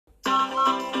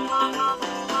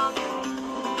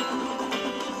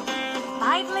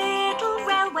5 little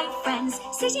railway friends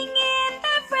sitting in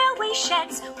their railway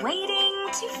sheds, waiting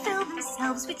to fill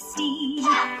themselves with steam.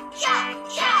 Chop, chop,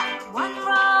 chop. One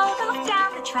rolled off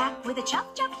down the track with a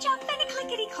chop, chop, chop and a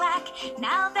clickety-clack.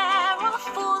 Now there are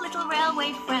 4 little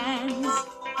railway friends.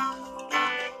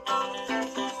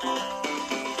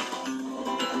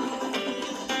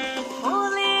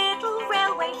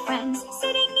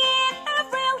 Sitting in their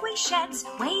railway sheds,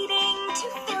 waiting to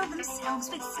fill themselves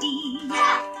with steam.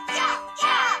 Chop, chop,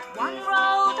 chop. One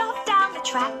rolled off down the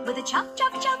track with a chop,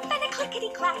 chop, chop and a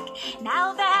clickety-clack.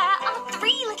 Now there are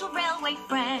 3 little railway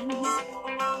friends.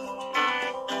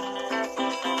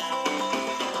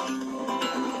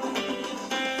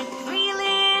 Three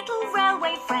little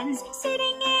railway friends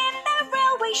sitting in their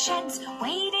railway sheds,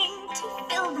 waiting to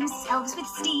fill themselves with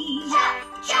steam. Chop,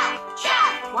 chop,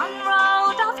 chop. One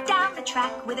rolled off down the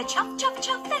track with a chop, chop,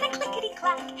 chop and a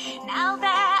clickety-clack. Now there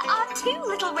are 2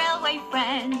 little railway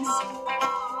friends.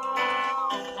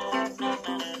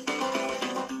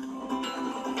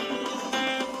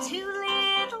 Two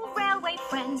little railway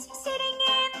friends sitting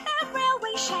in their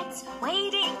railway sheds,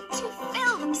 waiting to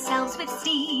fill themselves with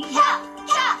steam. Chop,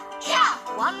 chop,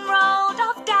 chop. One rolled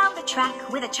off down the track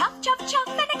with a chop, chop, chop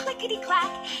and a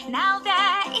clickety-clack. Now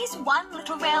there is 1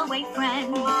 little railway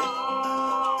friend.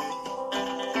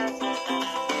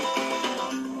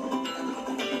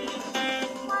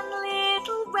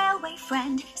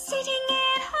 Friend sitting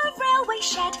in her railway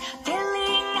shed,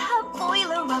 filling her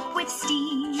boiler up with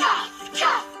steam. Chop,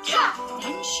 chop, chop.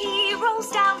 Then she rolls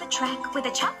down the track with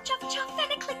a chop, chop, chop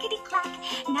and a clickety-clack.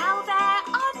 Now there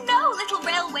are no little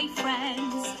railway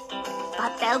friends,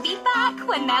 but they'll be back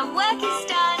when their work is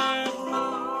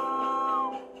done.